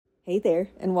Hey there,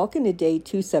 and welcome to day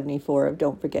 274 of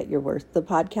Don't Forget Your Worth, the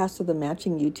podcast of the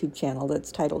matching YouTube channel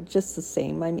that's titled just the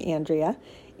same. I'm Andrea,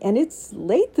 and it's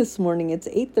late this morning. It's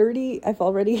 8:30. I've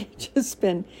already just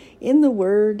been in the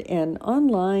Word and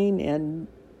online and,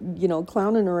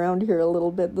 clowning around here a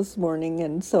little bit this morning,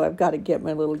 and so I've got to get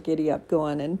my little giddy up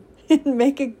going and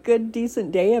make a good,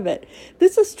 decent day of it.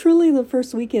 This is truly the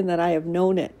first weekend that I have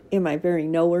known it in my very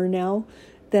knower now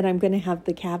that I'm going to have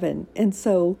the cabin, and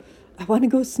so I want to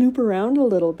go snoop around a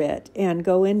little bit and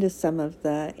go into some of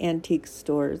the antique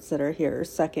stores that are here,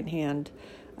 secondhand,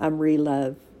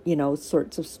 relove,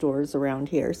 sorts of stores around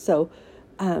here. So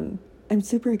I'm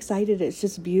super excited. It's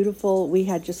just beautiful. We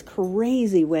had just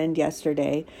crazy wind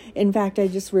yesterday. In fact, I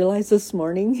just realized this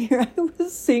morning here I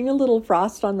was seeing a little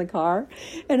frost on the car,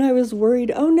 and I was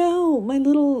worried, oh no, my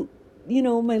little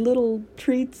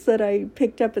treats that I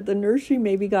picked up at the nursery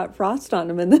maybe got frost on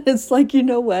them. And then it's like, you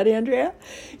know what, Andrea?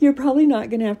 You're probably not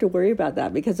going to have to worry about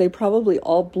that because they probably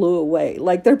all blew away.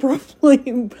 Like they're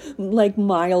probably like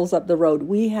miles up the road.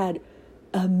 We had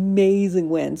amazing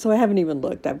wind. So I haven't even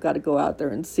looked. I've got to go out there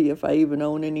and see if I even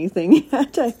own anything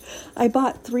yet. I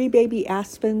bought 3 baby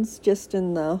aspens just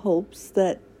in the hopes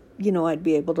that, I'd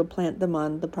be able to plant them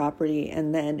on the property.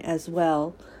 And then as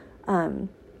well,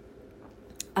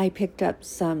 I picked up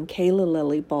some Kayla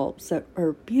lily bulbs that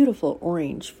are beautiful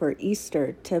orange for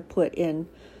Easter to put in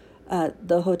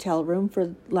the hotel room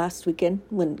for last weekend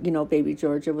when, baby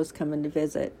Georgia was coming to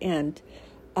visit. And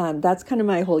that's kind of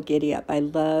my whole giddy up. I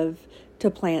love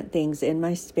to plant things in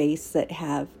my space that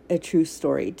have a true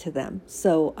story to them.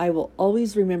 So I will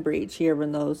always remember each year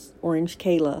when those orange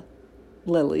Kayla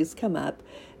lilies come up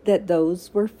that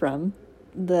those were from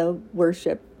the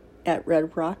worship at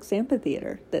Red Rocks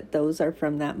Amphitheater, that those are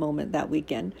from that moment, that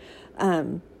weekend.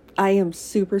 I am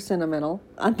super sentimental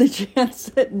on the chance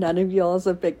that none of y'all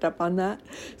have picked up on that.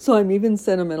 So I'm even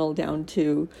sentimental down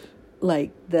to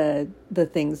like the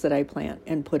things that I plant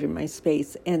and put in my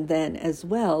space. And then as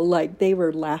well, like they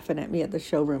were laughing at me at the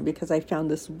showroom because I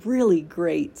found this really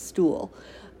great stool.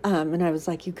 And I was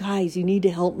like, you guys, you need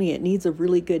to help me. It needs a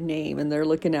really good name. And they're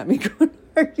looking at me going,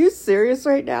 are you serious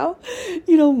right now?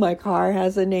 My car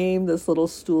has a name. This little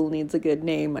stool needs a good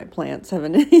name. My plants have a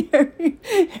name.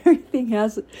 Everything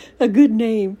has a good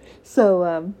name.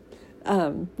 So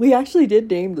we actually did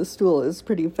name the stool. It's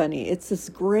pretty funny. It's this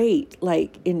great,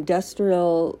 like,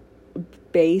 industrial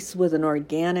base with an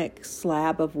organic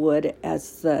slab of wood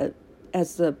as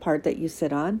the part that you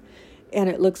sit on. And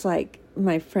it looks like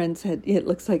my friend said it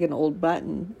looks like an old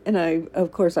button. And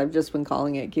I've just been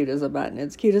calling it Cute as a Button.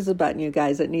 It's cute as a button, you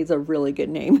guys. It needs a really good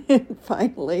name. And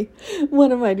finally,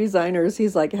 one of my designers,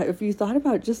 he's like, have you thought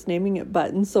about just naming it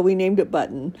Button? So we named it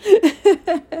Button.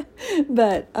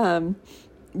 But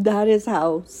that is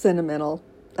how sentimental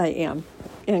I am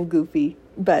and goofy.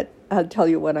 But I'll tell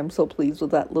you what, I'm so pleased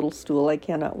with that little stool. I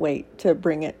cannot wait to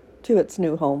bring it to its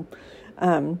new home.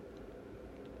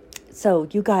 So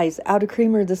you guys, out of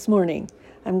creamer this morning.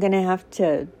 I'm going to have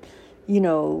to,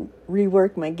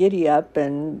 rework my giddy up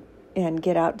and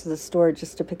get out to the store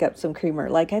just to pick up some creamer.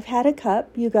 Like I've had a cup,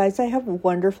 you guys, I have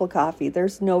wonderful coffee.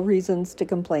 There's no reasons to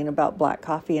complain about black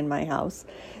coffee in my house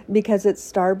because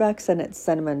it's Starbucks and it's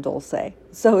cinnamon dulce.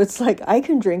 So it's like I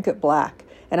can drink it black.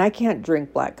 And I can't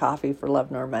drink black coffee for love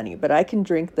nor money, but I can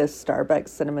drink this Starbucks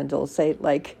cinnamon dulce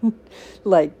like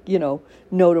no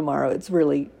tomorrow. It's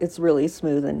really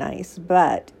smooth and nice,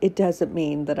 but it doesn't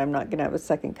mean that I'm not going to have a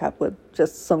second cup with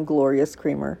just some glorious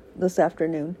creamer this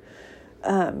afternoon.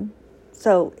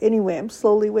 So anyway, I'm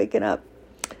slowly waking up.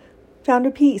 Found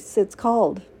a piece. It's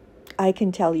called I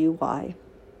Can Tell You Why.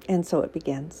 And so it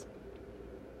begins.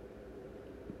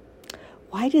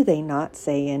 Why do they not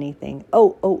say anything?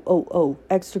 Oh,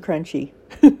 extra crunchy.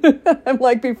 I'm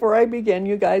like, before I begin,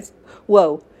 you guys,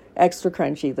 whoa, extra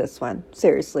crunchy, this one.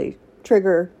 Seriously,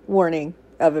 trigger warning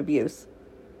of abuse.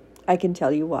 I can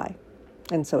tell you why.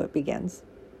 And so it begins.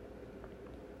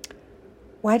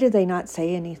 Why do they not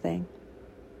say anything?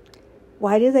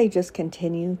 Why do they just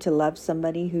continue to love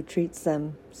somebody who treats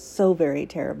them so very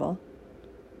terrible?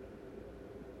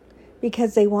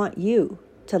 Because they want you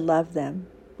to love them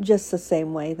just the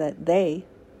same way that they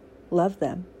love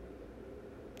them.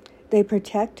 They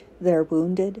protect their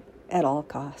wounded at all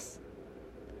costs.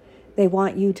 They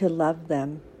want you to love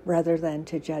them rather than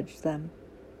to judge them.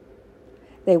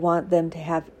 They want them to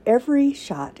have every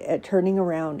shot at turning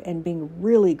around and being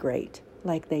really great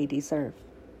like they deserve.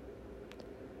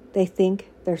 They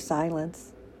think their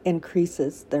silence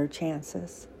increases their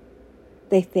chances.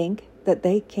 They think that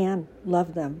they can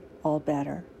love them all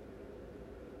better.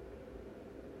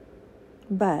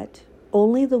 But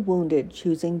only the wounded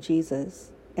choosing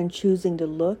Jesus and choosing to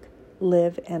look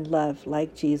live, and love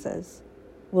like Jesus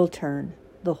will turn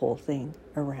the whole thing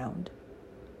around.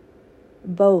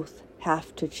 Both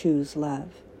have to choose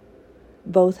love.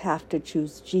 Both have to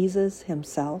choose Jesus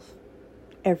himself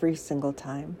every single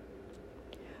time.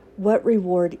 What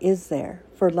reward is there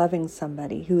for loving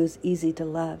somebody who is easy to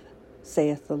love,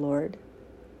 saith the Lord?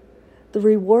 The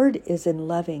reward is in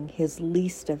loving his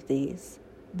least of these,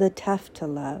 the tough to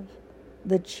love,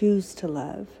 the choose to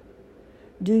love.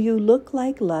 Do you look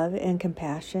like love and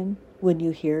compassion when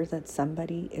you hear that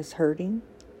somebody is hurting?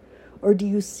 Or do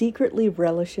you secretly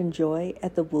relish in joy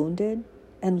at the wounded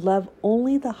and love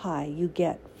only the high you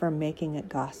get from making it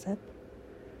gossip?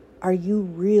 Are you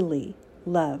really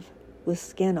love with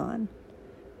skin on?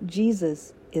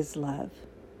 Jesus is love.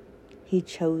 He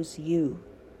chose you.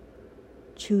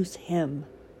 Choose him.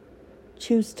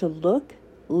 Choose to look,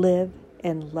 live,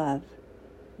 and love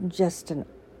just an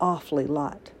awfully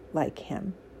lot like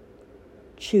him.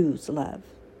 Choose love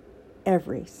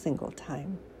every single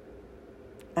time.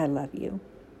 I love you.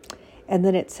 And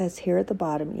then it says here at the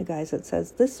bottom, you guys, it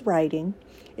says, this writing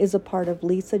is a part of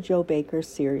Lisa Jo Baker's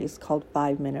series called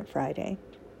 5 Minute Friday.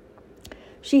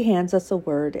 She hands us a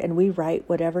word and we write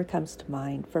whatever comes to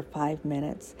mind for 5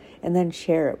 minutes and then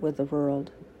share it with the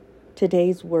world.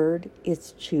 Today's word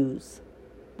is choose.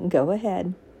 Go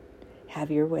ahead.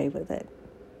 Have your way with it.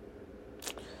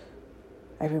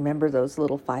 I remember those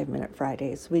little 5 Minute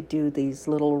Fridays. We'd do these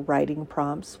little writing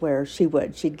prompts where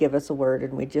she'd give us a word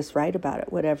and we'd just write about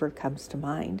it, whatever comes to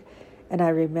mind. And I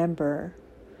remember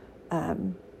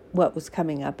what was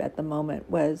coming up at the moment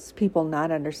was people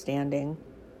not understanding.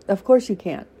 Of course you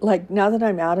can't. Like, now that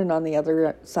I'm out and on the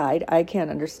other side, I can't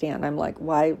understand. I'm like,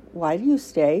 why do you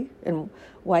stay? And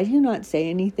why do you not say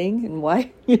anything? And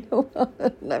why,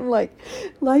 and I'm like,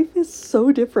 life is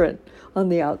so different on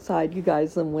the outside, you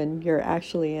guys, than when you're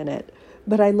actually in it.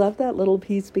 But I love that little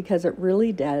piece because it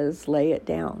really does lay it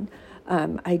down.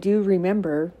 I do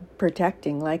remember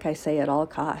protecting, like I say, at all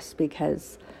costs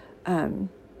because,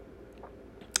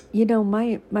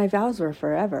 my vows were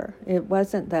forever. It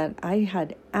wasn't that I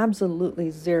had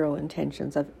absolutely zero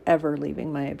intentions of ever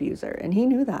leaving my abuser. And he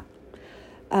knew that.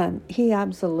 He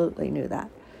absolutely knew that.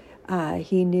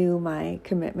 He knew my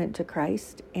commitment to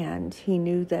Christ, and he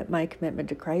knew that my commitment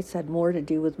to Christ had more to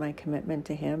do with my commitment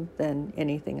to him than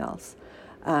anything else.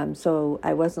 So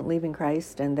I wasn't leaving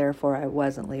Christ, and therefore I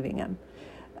wasn't leaving him.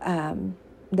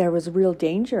 There was real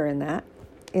danger in that,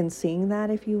 in seeing that,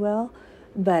 if you will.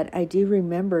 But I do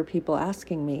remember people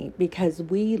asking me, because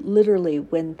we literally,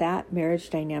 when that marriage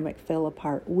dynamic fell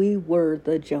apart, we were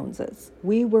the Joneses.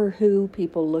 We were who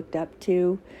people looked up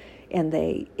to, and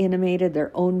they animated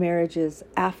their own marriages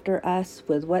after us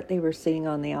with what they were seeing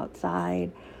on the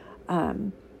outside.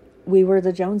 We were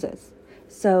the Joneses.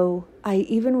 So I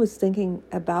even was thinking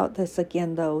about this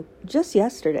again, though, just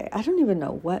yesterday. I don't even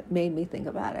know what made me think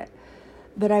about it.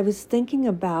 But I was thinking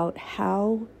about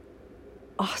how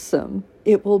awesome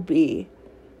it will be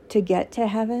to get to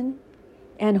heaven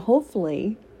and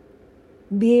hopefully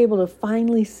be able to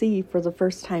finally see for the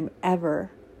first time ever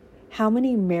how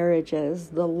many marriages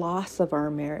the loss of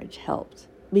our marriage helped.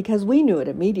 Because we knew it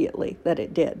immediately that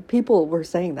it did. People were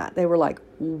saying that. They were like,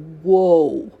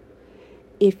 whoa,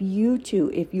 if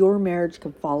your marriage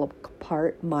could fall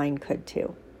apart, mine could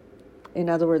too. In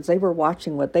other words, they were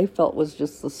watching what they felt was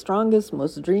just the strongest,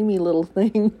 most dreamy little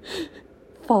thing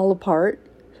fall apart.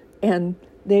 And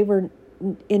they were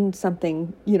in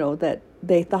something, that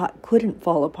they thought couldn't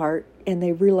fall apart. And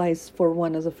they realized for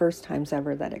one of the first times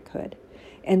ever that it could.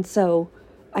 And so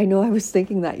I know I was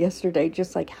thinking that yesterday,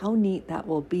 just like how neat that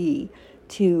will be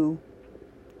to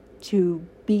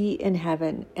be in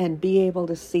heaven and be able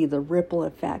to see the ripple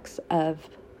effects of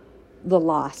the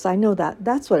loss. I know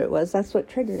that's what it was. That's what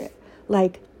triggered it.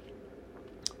 Like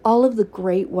all of the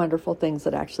great, wonderful things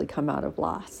that actually come out of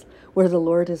loss, where the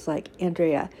Lord is like,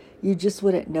 Andrea, you just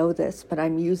wouldn't know this, but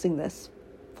I'm using this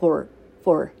for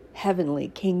heavenly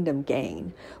kingdom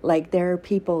gain. Like there are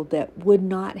people that would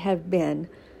not have been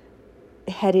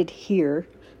headed here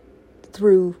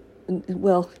through,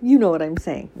 well, you know what I'm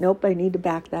saying. Nope, I need to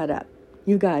back that up.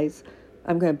 You guys,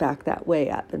 I'm going to back that way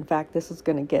up. In fact, this is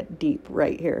going to get deep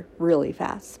right here really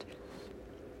fast.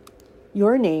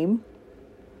 Your name,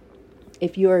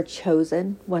 if you are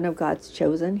chosen, one of God's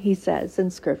chosen, he says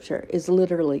in Scripture, is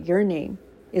literally your name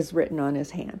is written on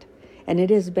his hand. And it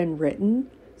has been written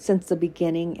since the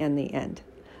beginning and the end.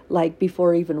 Like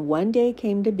before even one day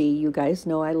came to be, you guys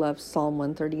know I love Psalm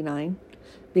 139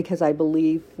 because I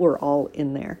believe we're all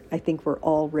in there. I think we're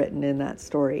all written in that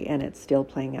story and it's still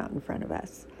playing out in front of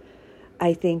us.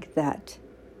 I think that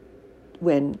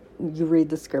when you read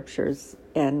the scriptures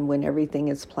and when everything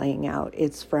is playing out,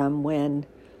 it's from when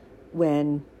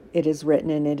it is written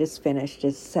and it is finished,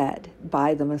 is said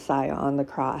by the Messiah on the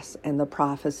cross, and the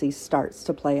prophecy starts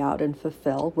to play out and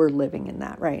fulfill. We're living in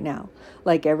that right now.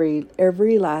 Like every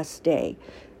last day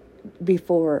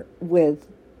before, with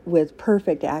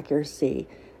perfect accuracy,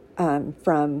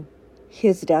 from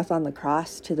his death on the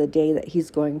cross to the day that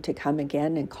he's going to come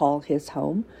again and call his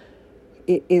home.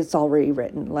 It's already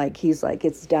written. Like he's like,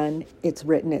 it's done, it's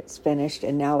written, it's finished,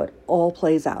 and now it all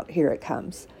plays out. Here it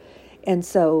comes. And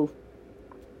so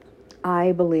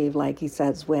I believe, like he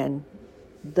says, when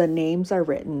the names are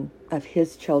written of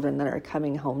his children that are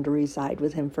coming home to reside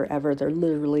with him forever, they're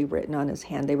literally written on his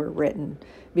hand. They were written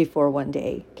before one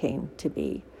day came to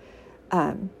be.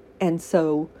 And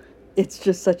so it's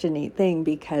just such a neat thing,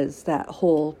 because that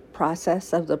whole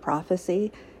process of the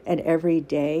prophecy, and every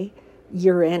day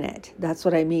you're in it. That's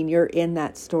what I mean. You're in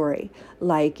that story.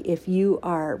 Like if you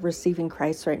are receiving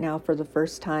Christ right now for the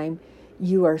first time,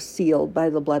 you are sealed by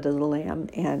the blood of the Lamb,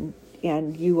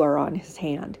 and you are on his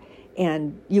hand,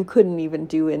 and you couldn't even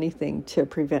do anything to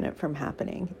prevent it from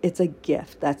happening. It's a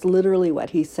gift. That's literally what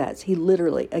he says. He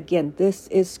literally, again, this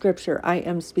is scripture. I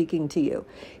am speaking to you.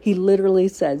 He literally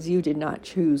says, you did not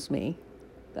choose me.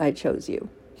 I chose you.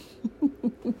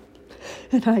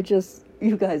 And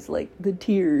you guys, like the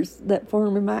tears that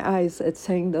form in my eyes at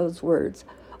saying those words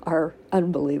are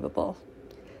unbelievable.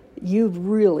 You've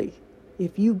really,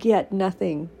 if you get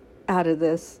nothing out of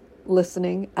this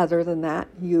listening other than that,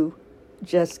 you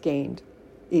just gained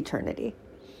eternity.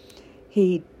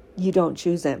 You don't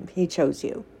choose him. He chose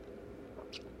you.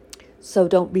 So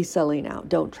don't be silly now.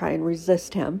 Don't try and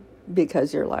resist him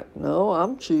because you're like, no,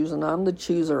 I'm choosing. I'm the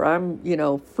chooser. I'm,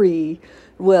 free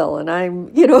will. And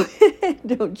I'm,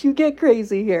 don't you get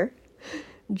crazy here.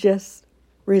 Just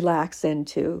relax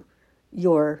into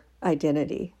your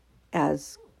identity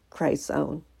as Christ's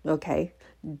own. Okay.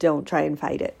 Don't try and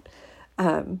fight it.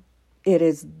 It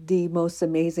is the most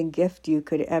amazing gift you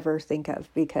could ever think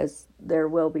of, because there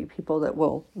will be people that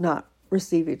will not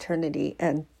receive eternity,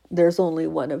 and there's only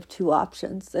one of two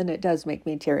options, and it does make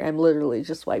me teary. I'm literally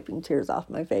just wiping tears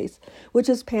off my face, which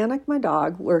is Panic, my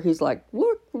dog, where he's like,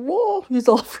 look, whoa, he's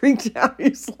all freaked out.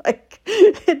 He's like,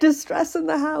 distress in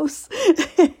the house.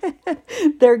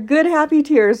 They're good, happy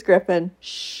tears, Griffin.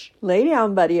 Shh, lay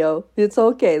down, buddy-o. It's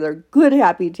okay. They're good,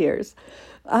 happy tears.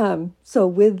 So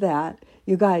with that,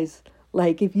 you guys,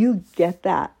 like if you get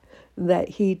that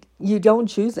you don't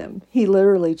choose him. He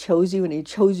literally chose you, and he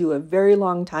chose you a very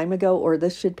long time ago, or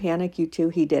this should panic you too.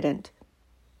 He didn't.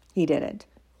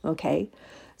 Okay.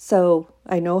 So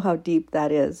I know how deep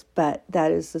that is, but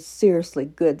that is the seriously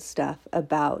good stuff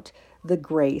about the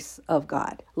grace of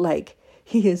God. Like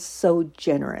he is so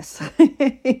generous.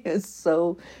 He is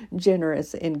so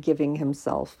generous in giving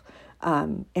himself,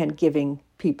 and giving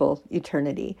people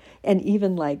eternity. And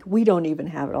even like, we don't even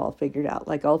have it all figured out.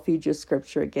 Like I'll feed you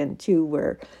scripture again too,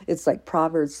 where it's like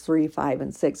Proverbs 3, 5,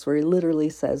 and 6, where he literally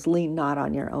says, lean not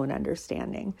on your own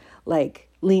understanding. Like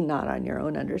lean not on your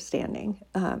own understanding.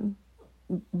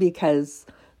 Because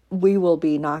we will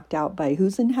be knocked out by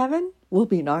who's in heaven. We'll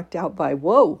be knocked out by,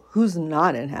 whoa, who's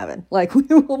not in heaven? Like we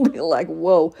will be like,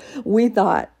 whoa, we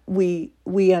thought we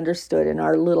understood in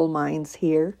our little minds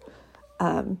here.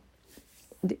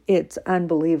 It's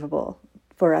unbelievable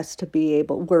for us to be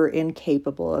we're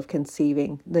incapable of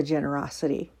conceiving the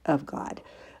generosity of God.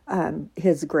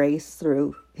 His grace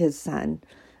through his son,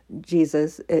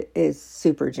 Jesus, is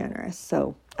super generous.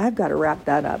 So I've got to wrap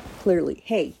that up clearly.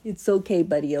 Hey, it's okay,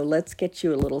 buddy-o. Let's get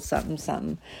you a little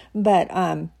something. But,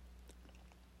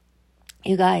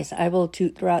 you guys, I will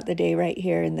toot throughout the day right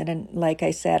here. And then, like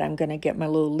I said, I'm going to get my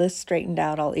little list straightened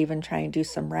out. I'll even try and do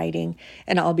some writing.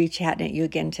 And I'll be chatting at you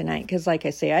again tonight. Because like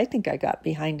I say, I think I got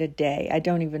behind a day. I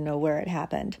don't even know where it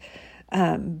happened.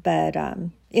 But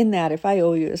in that, if I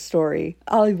owe you a story,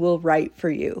 I will write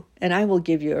for you. And I will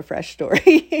give you a fresh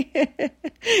story.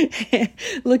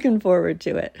 Looking forward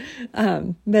to it.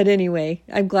 But anyway,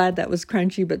 I'm glad that was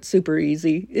crunchy but super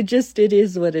easy. It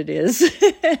is what it is.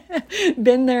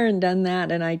 Been there and done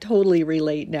that, and I totally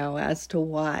relate now as to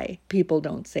why people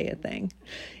don't say a thing.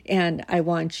 And I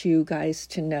want you guys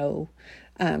to know,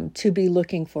 to be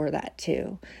looking for that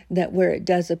too, that where it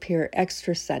does appear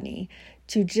extra sunny,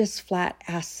 to just flat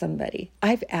ask somebody.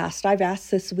 I've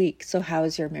asked this week, so how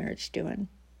is your marriage doing?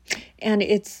 And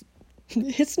it's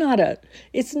not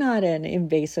an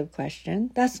invasive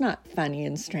question. That's not funny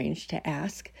and strange to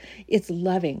ask. It's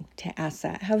loving to ask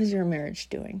that. How is your marriage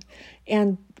doing?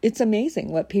 And it's amazing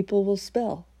what people will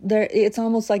spill. It's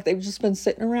almost like they've just been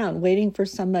sitting around waiting for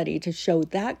somebody to show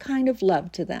that kind of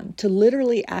love to them, to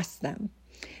literally ask them.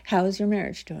 How is your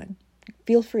marriage doing?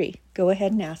 Feel free. Go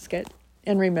ahead and ask it.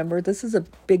 And remember, this is a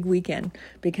big weekend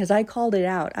because I called it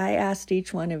out. I asked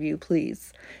each one of you,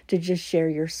 please, to just share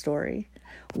your story.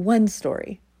 One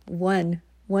story, one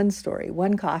story,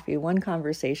 one coffee, one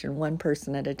conversation, one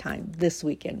person at a time this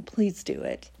weekend. Please do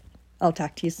it. I'll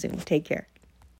talk to you soon. Take care.